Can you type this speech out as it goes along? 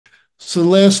So the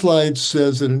last slide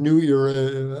says that a new era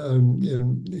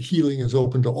in healing is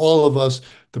open to all of us.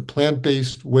 The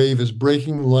plant-based wave is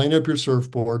breaking. Line up your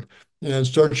surfboard and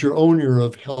start your own era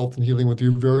of health and healing with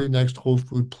your very next whole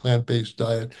food plant-based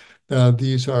diet.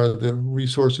 These are the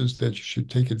resources that you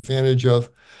should take advantage of.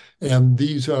 And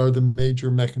these are the major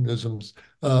mechanisms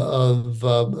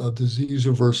of disease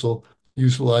reversal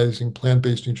utilizing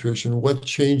plant-based nutrition. What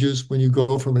changes when you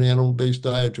go from an animal-based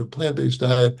diet to a plant-based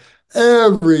diet?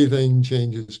 Everything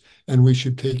changes, and we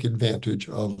should take advantage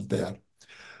of that.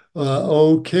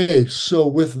 Okay, so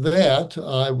with that,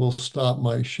 I will stop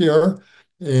my share,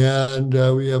 and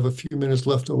we have a few minutes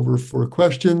left over for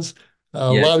questions.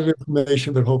 A Yeah, lot of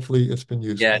information, but hopefully it's been yeah,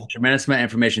 useful. tremendous amount of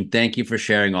information. Thank you for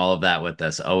sharing all of that with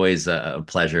us. Always a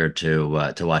pleasure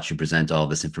to watch you present all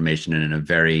this information in a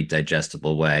very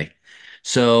digestible way.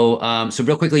 So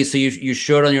real quickly, so you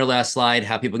showed on your last slide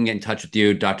how people can get in touch with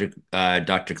you,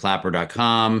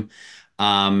 drklaper.com.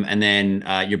 And then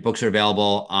your books are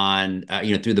available on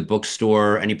through the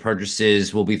bookstore. Any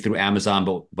purchases will be through Amazon,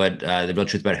 but the Real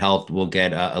Truth About Health will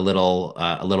get a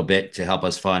little bit to help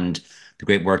us fund the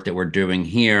great work that we're doing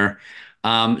here.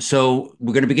 So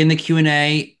we're going to begin the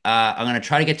Q&A. I'm going to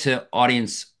try to get to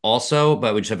audience also,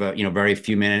 but we just have a very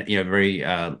few minute, very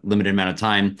limited amount of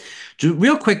time.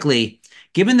 Real quickly,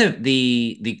 given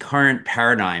the current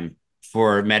paradigm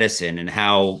for medicine and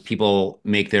how people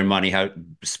make their money, how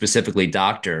specifically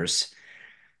doctors,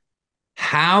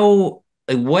 how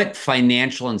what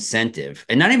financial incentive,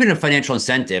 and not even a financial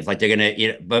incentive, like they're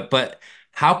gonna, but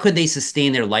how could they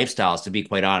sustain their lifestyles? To be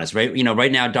quite honest, right?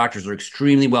 Right now doctors are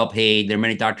extremely well paid. There are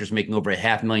many doctors making over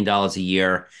 $500,000 a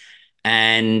year,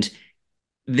 and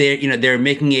they're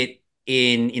making it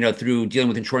in through dealing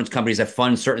with insurance companies that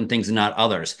fund certain things and not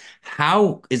others.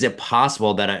 How is it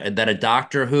possible that a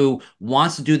doctor who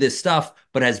wants to do this stuff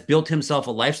but has built himself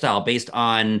a lifestyle based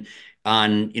on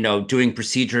doing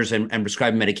procedures and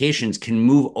prescribing medications can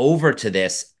move over to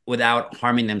this without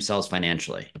harming themselves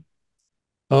financially?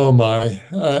 Oh my.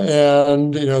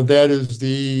 And that is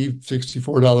the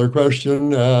 $64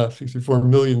 question, $64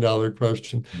 million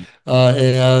question.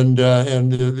 And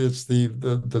it's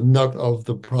the nut of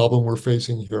the problem we're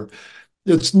facing here.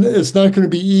 It's not going to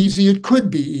be easy. It could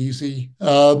be easy.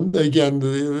 Again,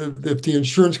 if the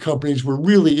insurance companies were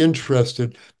really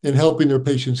interested in helping their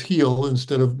patients heal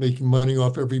instead of making money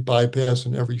off every bypass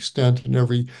and every stent and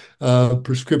every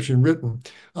prescription written,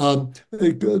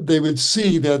 they would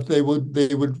see that they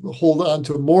would hold on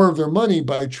to more of their money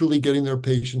by truly getting their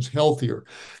patients healthier.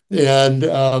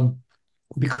 And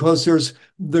because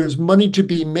there's money to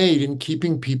be made in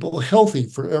keeping people healthy.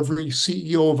 For every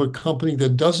CEO of a company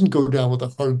that doesn't go down with a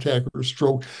heart attack or a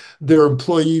stroke, their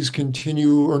employees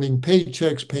continue earning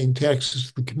paychecks, paying taxes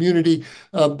to the community.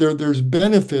 There's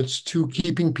benefits to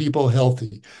keeping people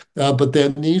healthy, but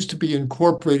that needs to be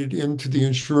incorporated into the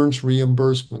insurance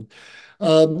reimbursement.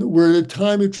 We're at a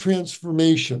time of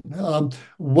transformation.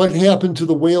 What happened to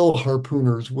the whale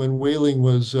harpooners when whaling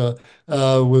was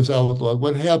outlawed?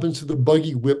 What happened to the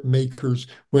buggy whip makers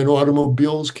when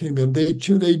automobiles came in? They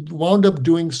wound up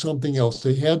doing something else.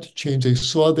 They had to change. They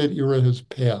saw that era has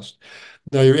passed.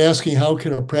 Now you're asking how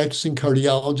can a practicing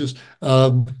cardiologist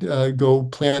go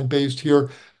plant-based here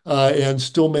and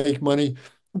still make money?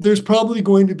 There's probably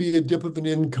going to be a dip of an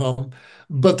income,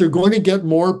 but they're going to get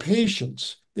more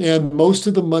patients. And most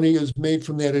of the money is made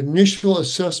from that initial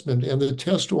assessment and the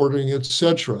test ordering, et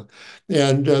cetera.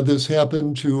 And this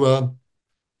happened to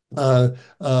uh,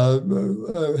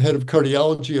 head of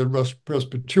cardiology at Rush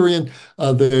Presbyterian.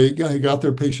 They got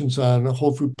their patients on a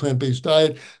whole food plant-based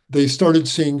diet. They started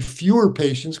seeing fewer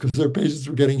patients because their patients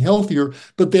were getting healthier,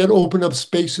 but that opened up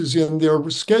spaces in their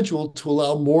schedule to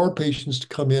allow more patients to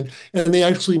come in. And they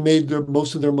actually made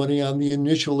most of their money on the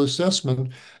initial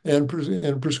assessment and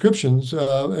prescriptions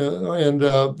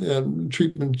and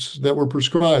treatments that were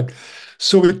prescribed.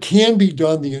 So it can be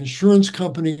done. The insurance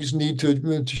companies need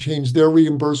to change their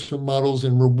reimbursement models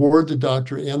and reward the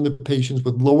doctor and the patients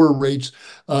with lower rates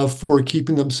for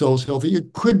keeping themselves healthy.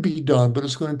 It could be done, but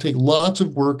it's going to take lots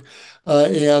of work.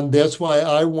 And that's why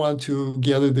I want to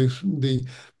gather the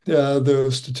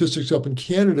statistics up in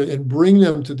Canada and bring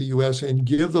them to the US and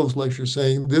give those lectures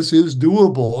saying this is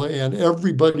doable and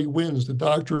everybody wins. The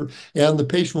doctor and the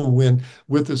patient will win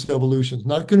with this evolution. It's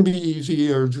not going to be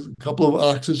easy, or a couple of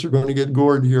oxes are going to get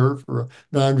gored here for a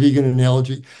non-vegan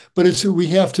analogy, but we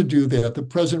have to do that. The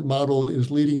present model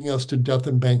is leading us to death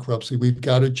and bankruptcy. We've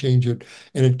got to change it,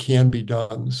 and it can be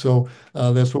done. So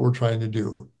that's what we're trying to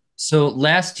do. So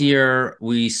last year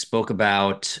we spoke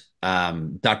about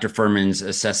Dr. Furman's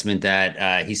assessment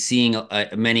that he's seeing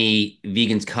many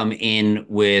vegans come in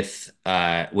with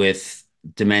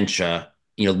dementia,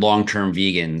 long-term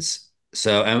vegans.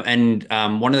 So,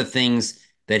 one of the things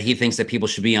that he thinks that people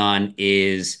should be on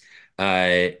is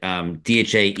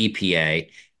DHA, EPA.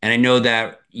 And I know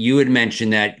that you had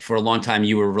mentioned that for a long time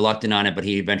you were reluctant on it, but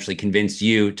he eventually convinced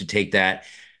you to take that.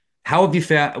 How have you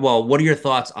found, well, what are your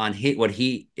thoughts on what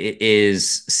he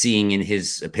is seeing in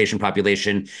his patient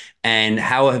population? And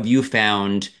how have you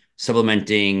found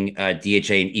supplementing DHA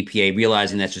and EPA,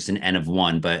 realizing that's just an N of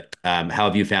one, but how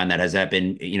have you found that? Has that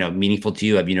been, meaningful to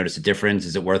you? Have you noticed a difference?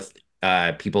 Is it worth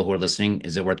people who are listening,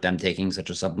 is it worth them taking such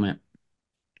a supplement?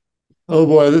 Oh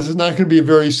boy, this is not going to be a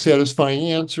very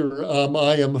satisfying answer.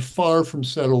 I am far from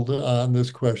settled on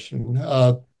this question.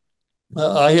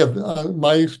 I have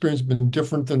my experience has been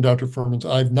different than Dr. Furman's.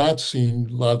 I've not seen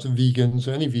lots of vegans,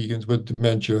 any vegans with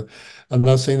dementia. I'm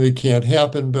not saying they can't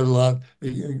happen, but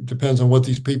it depends on what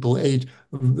these people ate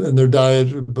in their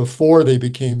diet before they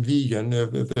became vegan.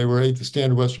 If they were ate the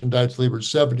standard Western diet till they were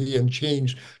 70 and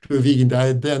changed to a vegan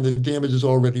diet, then the damage has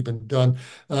already been done.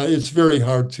 It's very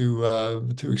hard to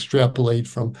extrapolate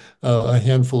from a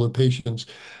handful of patients.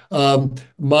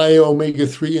 My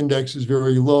omega-3 index is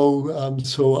very low,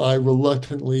 so I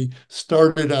reluctantly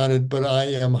started on it, but I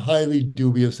am highly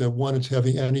dubious that one, it's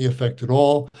having any effect at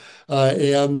all.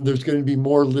 And there's going to be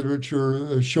more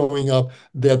literature showing up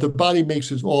that the body makes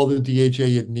all the DHA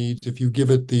it needs. If you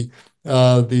give it the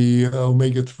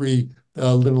omega-3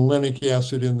 linolenic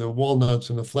acid in the walnuts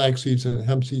and the flax seeds and the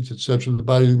hemp seeds, et cetera, the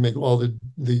body will make all the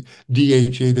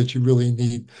DHA that you really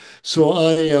need. So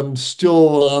I am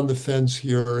still on the fence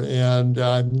here, and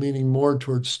I'm leaning more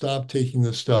towards stop taking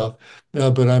this stuff.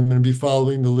 But I'm going to be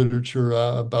following the literature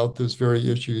about this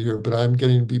very issue here. But I'm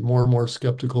getting to be more and more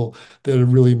skeptical that it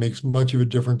really makes much of a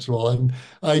difference at all.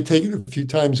 I take it a few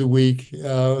times a week,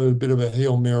 a bit of a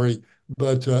Hail Mary.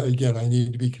 But again, I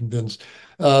need to be convinced.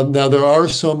 Now, there are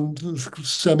some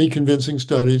semi-convincing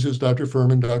studies, as Dr.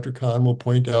 Furman, Dr. Kahn will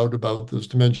point out about this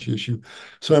dementia issue.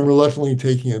 So I'm reluctantly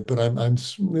taking it, but I'm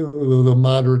with a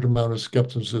moderate amount of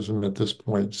skepticism at this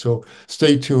point. So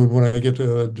stay tuned. When I get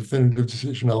to a definitive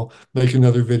decision, I'll make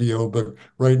another video. But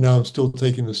right now, I'm still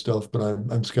taking the stuff, but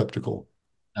I'm skeptical.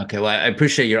 Okay, well, I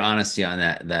appreciate your honesty on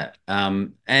that.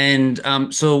 On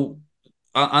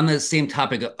the same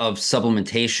topic of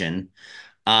supplementation,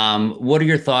 what are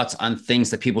your thoughts on things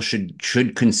that people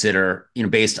should consider,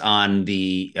 based on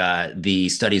the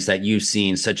studies that you've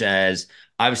seen, such as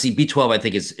obviously B12, I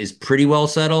think is pretty well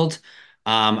settled.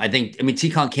 I mean, T.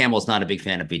 Con Campbell's not a big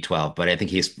fan of B12, but I think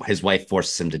his wife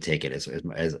forces him to take it, as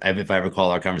if I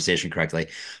recall our conversation correctly.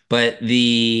 But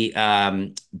D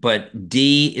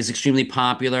is extremely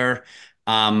popular.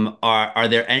 Are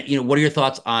there any, what are your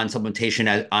thoughts on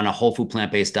supplementation on a whole food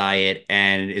plant-based diet?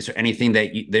 And is there anything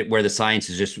that where the science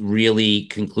is just really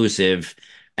conclusive?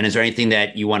 And is there anything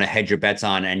that you want to hedge your bets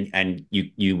on and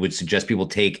you would suggest people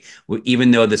take,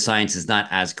 even though the science is not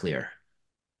as clear?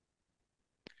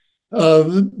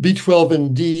 B12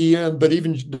 and D, but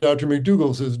even Dr.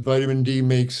 McDougall says vitamin D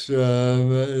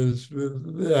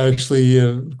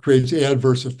actually creates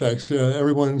adverse effects.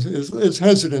 Everyone is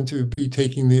hesitant to be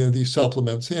taking these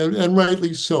supplements, and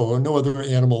rightly so. No other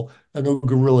animal, no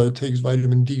gorilla takes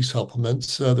vitamin D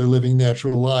supplements. They're living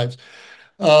natural lives.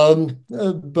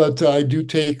 But I do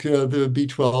take the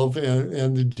B12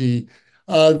 and the D.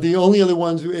 The only other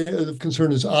ones of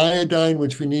concern is iodine,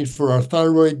 which we need for our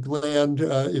thyroid gland.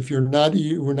 If we're not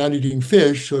eating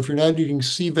fish, so if you're not eating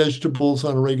sea vegetables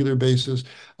on a regular basis,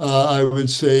 I would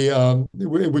say,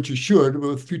 which you should,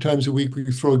 a few times a week, we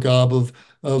throw a gob of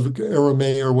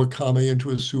aramay or wakame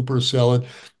into a soup or a salad.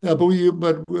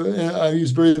 I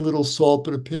use very little salt,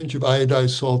 but a pinch of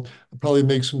iodized salt probably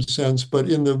makes some sense. But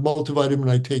in the multivitamin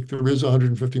I take, there is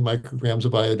 150 micrograms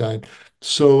of iodine.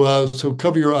 So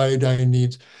cover your iodine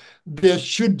needs. This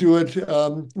should do it,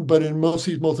 but in most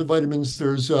of these multivitamins,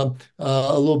 there's a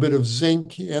little bit of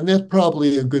zinc, and that's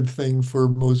probably a good thing for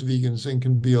most vegans. Zinc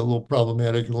can be a little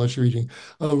problematic unless you're eating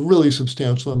a really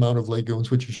substantial amount of legumes,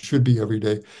 which you should be every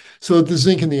day. So the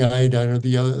zinc and the iodine are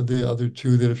the other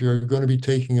two that if you're going to be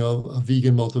taking a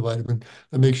vegan multivitamin,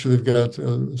 then make sure they've got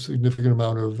a significant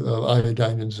amount of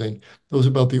iodine and zinc. Those are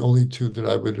about the only two that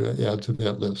I would add to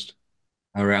that list.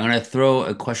 All right, I'm going to throw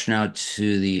a question out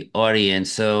to the audience.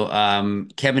 So,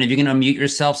 Kevin, if you can unmute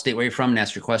yourself, state where you're from, and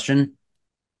ask your question.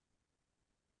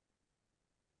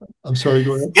 I'm sorry,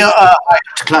 go ahead. Yeah, hi,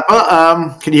 Dr.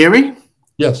 Klaper. Can you hear me?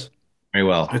 Yes. Very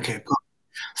well. Okay, cool.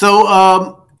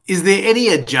 So, is there any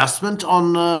adjustment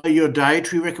on your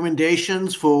dietary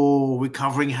recommendations for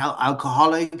recovering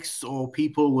alcoholics or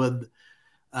people with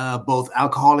both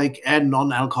alcoholic and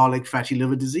non-alcoholic fatty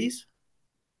liver disease?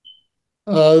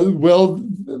 Well,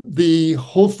 the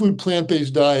whole food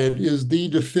plant-based diet is the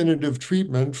definitive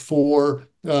treatment for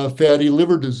fatty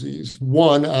liver disease.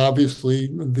 One, obviously,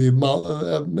 the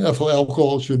amount ethyl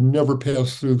alcohol should never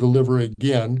pass through the liver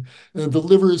again. And the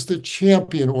liver is the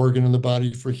champion organ in the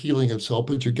body for healing itself,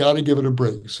 but you got to give it a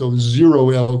break. So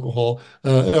zero alcohol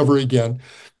ever again.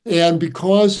 And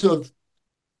because of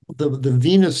the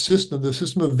venous system, the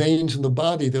system of veins in the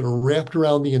body that are wrapped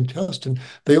around the intestine,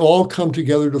 they all come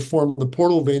together to form the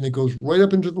portal vein that goes right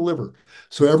up into the liver.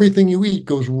 So everything you eat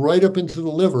goes right up into the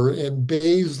liver and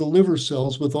bathes the liver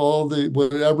cells with all the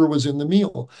whatever was in the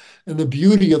meal. And the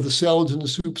beauty of the salads and the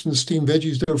soups and the steamed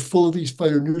veggies, they're full of these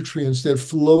phytonutrients that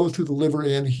flow through the liver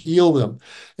and heal them.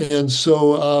 And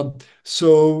so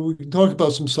we can talk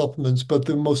about some supplements, but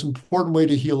the most important way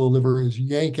to heal a liver is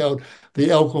yank out the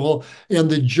alcohol and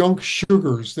the junk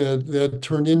sugars that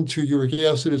turn into uric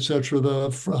acid, et cetera, the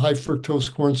high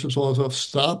fructose corn syrups, all that stuff,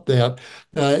 stop that.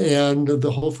 And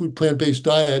the whole food plant-based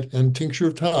diet and tincture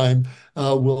of thyme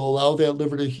will allow that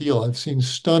liver to heal. I've seen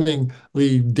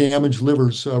stunningly damaged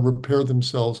livers repair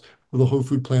themselves with a whole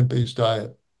food plant-based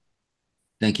diet.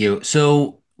 Thank you.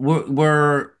 So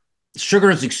we're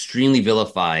sugar is extremely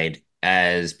vilified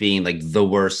as being like the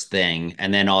worst thing,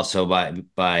 and then also by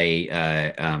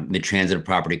the transitive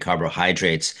property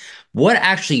carbohydrates. What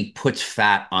actually puts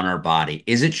fat on our body?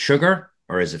 Is it sugar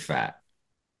or is it fat?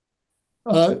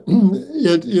 It's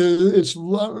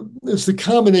the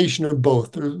combination of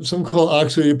both. There's something called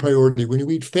oxidative priority. When you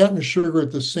eat fat and sugar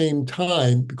at the same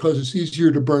time, because it's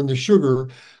easier to burn the sugar,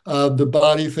 the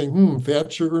body thinks,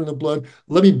 fat, sugar in the blood.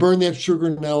 Let me burn that sugar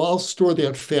now. I'll store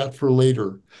that fat for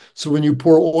later. So when you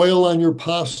pour oil on your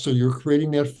pasta, you're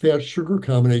creating that fat sugar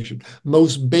combination.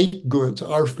 Most baked goods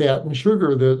are fat and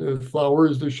sugar. The flour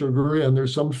is the sugar, and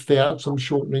there's some fat, some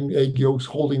shortening, egg yolks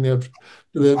holding that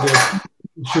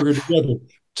sugar together.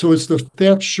 So it's the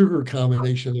fat sugar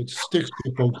combination that sticks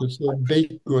to folks. It's the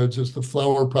baked goods, it's the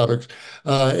flour products,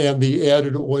 and the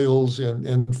added oils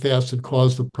and fats that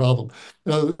cause the problem.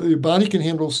 Your body can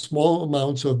handle small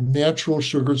amounts of natural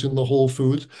sugars in the whole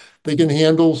foods. They can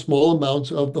handle small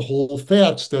amounts of the whole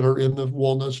fats that are in the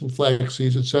walnuts and flax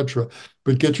seeds, etc.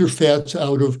 But get your fats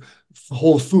out of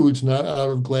whole foods, not out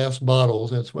of glass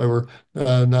bottles. That's why we're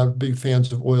not big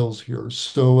fans of oils here.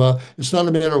 So it's not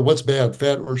a matter of what's bad,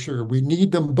 fat or sugar. We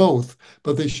need them both,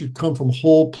 but they should come from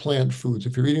whole plant foods.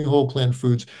 If you're eating whole plant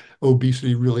foods,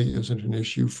 obesity really isn't an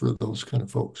issue for those kind of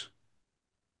folks.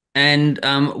 And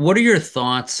what are your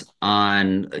thoughts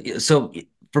on so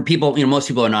for people, most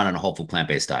people are not on a whole food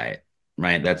plant-based diet,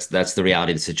 right? That's the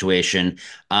reality of the situation.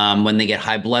 When they get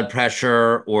high blood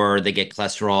pressure or they get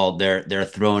cholesterol, they're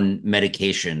thrown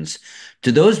medications.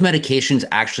 Do those medications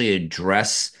actually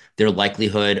address their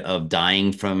likelihood of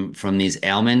dying from these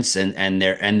ailments and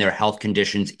their health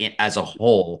conditions as a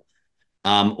whole?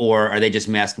 Or are they just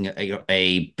masking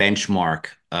a benchmark,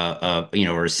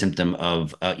 or a symptom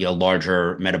of a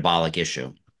larger metabolic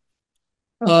issue?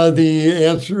 The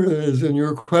answer is in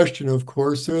your question, of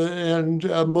course, and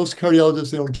most cardiologists,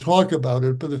 they don't talk about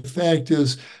it, but the fact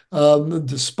is,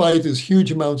 despite these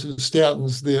huge amounts of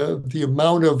statins, the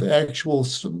amount of actual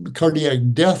cardiac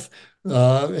death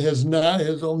has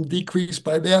only decreased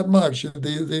by that much.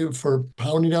 For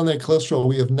pounding down that cholesterol,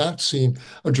 we have not seen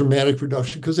a dramatic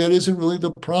reduction because that isn't really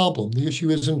the problem. The issue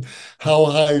isn't how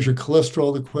high is your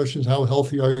cholesterol. The question is how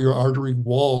healthy are your artery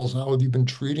walls? How have you been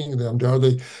treating them? Are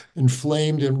they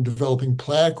inflamed and developing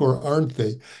plaque, or aren't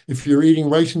they? If you're eating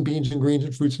rice and beans and greens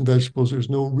and fruits and vegetables, there's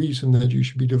no reason that you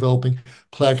should be developing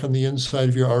plaque on the inside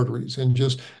of your arteries. And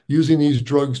just using these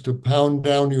drugs to pound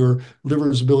down your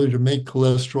liver's ability to make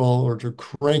cholesterol or to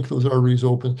crank those arteries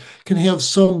open can have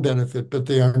some benefit, but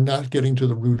they are not getting to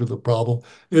the root of the problem.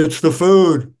 It's the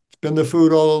food. It's been the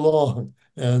food all along.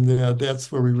 And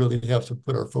that's where we really have to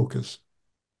put our focus.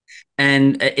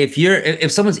 And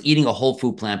if someone's eating a whole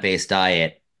food plant-based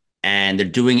diet and they're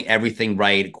doing everything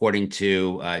right according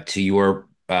to your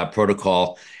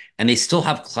protocol, and they still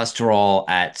have cholesterol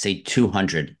at say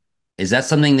 200, is that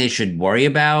something they should worry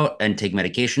about and take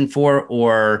medication for,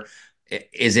 or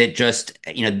is it just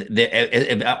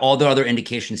if all the other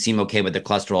indications seem okay, but the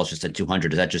cholesterol is just at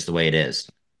 200? Is that just the way it is?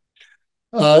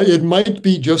 It might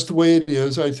be just the way it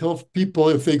is. I tell people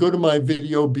if they go to my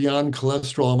video Beyond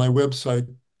Cholesterol on my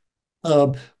website,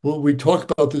 well, we talk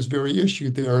about this very issue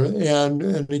there.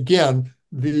 And again,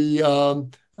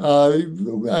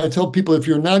 I tell people, if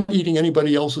you're not eating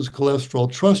anybody else's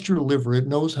cholesterol, trust your liver. It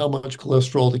knows how much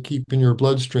cholesterol to keep in your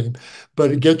bloodstream.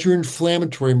 But get your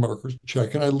inflammatory markers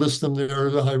checked, and I list them there: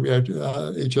 the high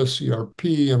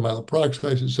HSCRP and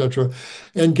myeloperoxidase, etc.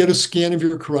 And get a scan of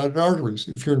your carotid arteries.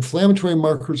 If your inflammatory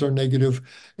markers are negative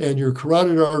and your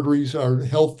carotid arteries are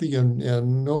healthy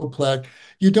and no plaque,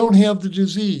 you don't have the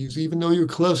disease, even though your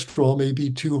cholesterol may be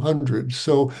 200.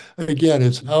 So again,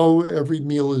 it's how every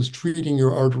meal is treating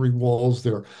your artery walls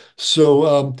there.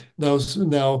 So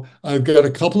now I've got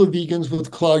a couple of vegans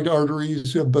with clogged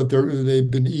arteries, but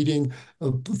they've been eating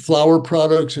flour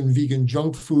products and vegan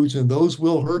junk foods, and those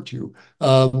will hurt you.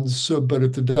 But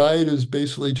if the diet is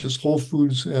basically just whole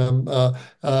foods from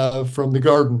the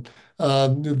garden,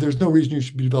 there's no reason you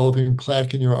should be developing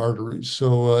plaque in your arteries.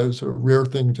 So it's a rare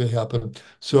thing to happen.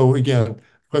 So again,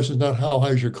 the question is not how high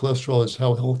is your cholesterol, it's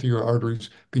how healthy your arteries.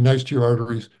 Be nice to your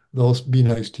arteries, they'll be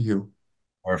nice to you.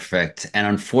 Perfect. And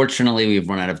unfortunately, we've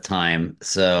run out of time.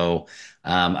 So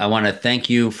I want to thank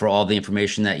you for all the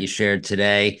information that you shared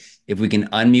today. If we can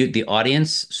unmute the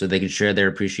audience so they can share their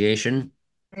appreciation.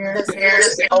 Thank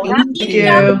you.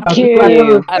 Thank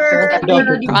you. After that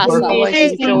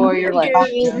process, enjoy your life.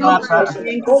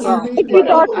 Thank you,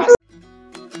 Dr.